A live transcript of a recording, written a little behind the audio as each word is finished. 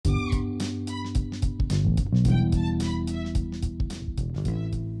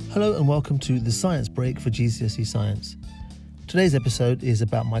Hello and welcome to the Science Break for GCSE Science. Today's episode is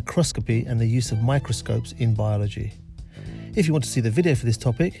about microscopy and the use of microscopes in biology. If you want to see the video for this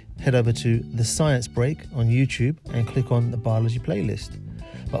topic, head over to the Science Break on YouTube and click on the biology playlist.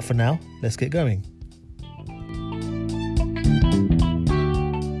 But for now, let's get going.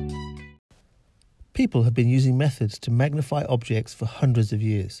 People have been using methods to magnify objects for hundreds of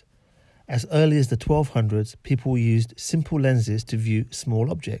years. As early as the 1200s, people used simple lenses to view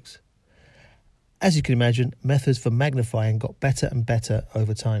small objects. As you can imagine, methods for magnifying got better and better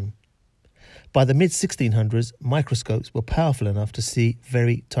over time. By the mid-1600s, microscopes were powerful enough to see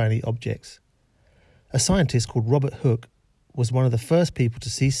very tiny objects. A scientist called Robert Hooke was one of the first people to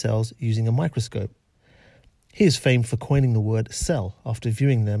see cells using a microscope. He is famed for coining the word cell after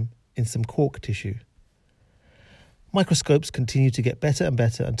viewing them in some cork tissue. Microscopes continued to get better and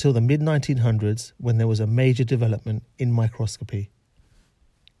better until the mid-1900s, when there was a major development in microscopy.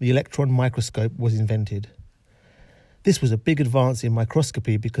 The electron microscope was invented. This was a big advance in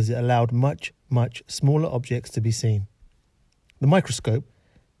microscopy because it allowed much smaller objects to be seen. The microscope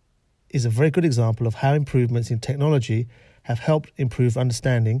is a very good example of how improvements in technology have helped improve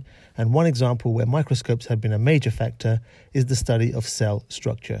understanding, and one example where microscopes have been a major factor is the study of cell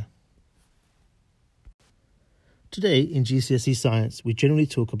structure. Today in GCSE Science, we generally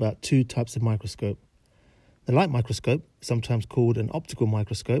talk about two types of microscope. The light microscope, sometimes called an optical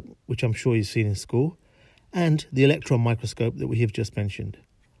microscope, which I'm sure you've seen in school, and the electron microscope that we have just mentioned.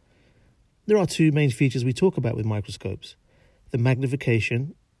 There are two main features we talk about with microscopes: the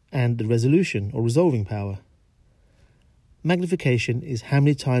magnification and the resolution or resolving power. Magnification is how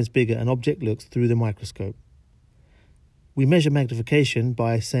many times bigger an object looks through the microscope. We measure magnification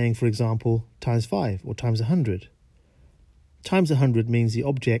by saying, for example, times 5 or times 100. Times 100 means the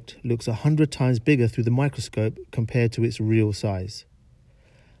object looks 100 times bigger through the microscope compared to its real size.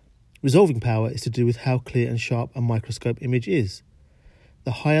 Resolving power is to do with how clear and sharp a microscope image is.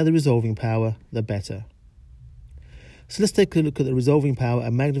 The higher the resolving power, the better. So let's take a look at the resolving power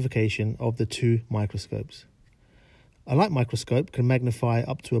and magnification of the two microscopes. A light microscope can magnify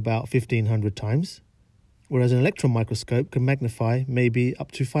up to about 1500 times, whereas an electron microscope can magnify maybe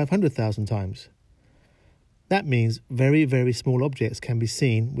up to 500,000 times. That means very small objects can be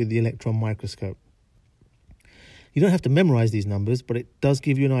seen with the electron microscope. You don't have to memorize these numbers, but it does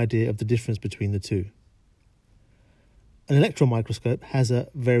give you an idea of the difference between the two. An electron microscope has a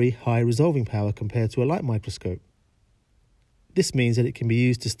very high resolving power compared to a light microscope. This means that it can be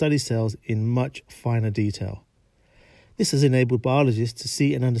used to study cells in much finer detail. This has enabled biologists to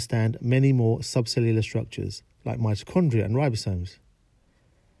see and understand many more subcellular structures, like mitochondria and ribosomes.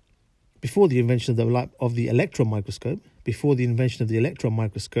 Before the invention of the electron microscope,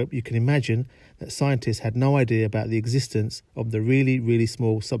 you can imagine that scientists had no idea about the existence of the really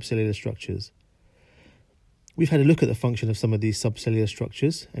small subcellular structures. We've had a look at the function of some of these subcellular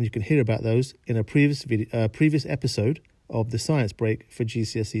structures, and you can hear about those in a previous episode of the Science Break for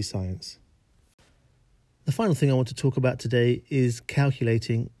GCSE Science. The final thing I want to talk about today is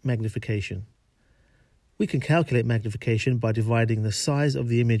calculating magnification. We can calculate magnification by dividing the size of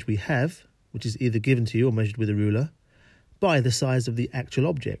the image we have, which is either given to you or measured with a ruler, by the size of the actual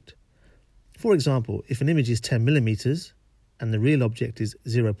object. For example, if an image is 10 millimeters and the real object is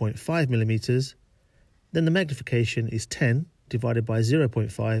 0.5 millimeters, then the magnification is 10 divided by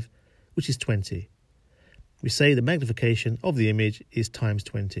 0.5, which is 20. We say the magnification of the image is times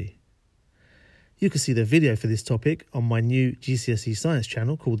 20. You can see the video for this topic on my new GCSE Science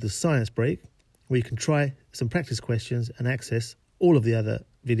channel called The Science Break, where you can try some practice questions and access all of the other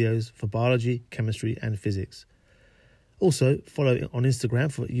videos for biology, chemistry and physics. Also, follow on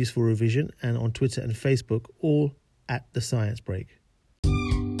Instagram for useful revision and on Twitter and Facebook, all at The Science Break.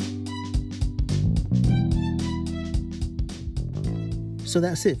 So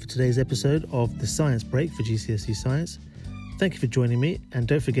that's it for today's episode of The Science Break for GCSE Science. Thank you for joining me, and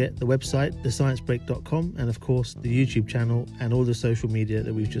don't forget the website, thesciencebreak.com, and of course the YouTube channel and all the social media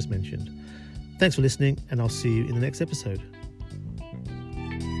that we've just mentioned. Thanks for listening, and I'll see you in the next episode.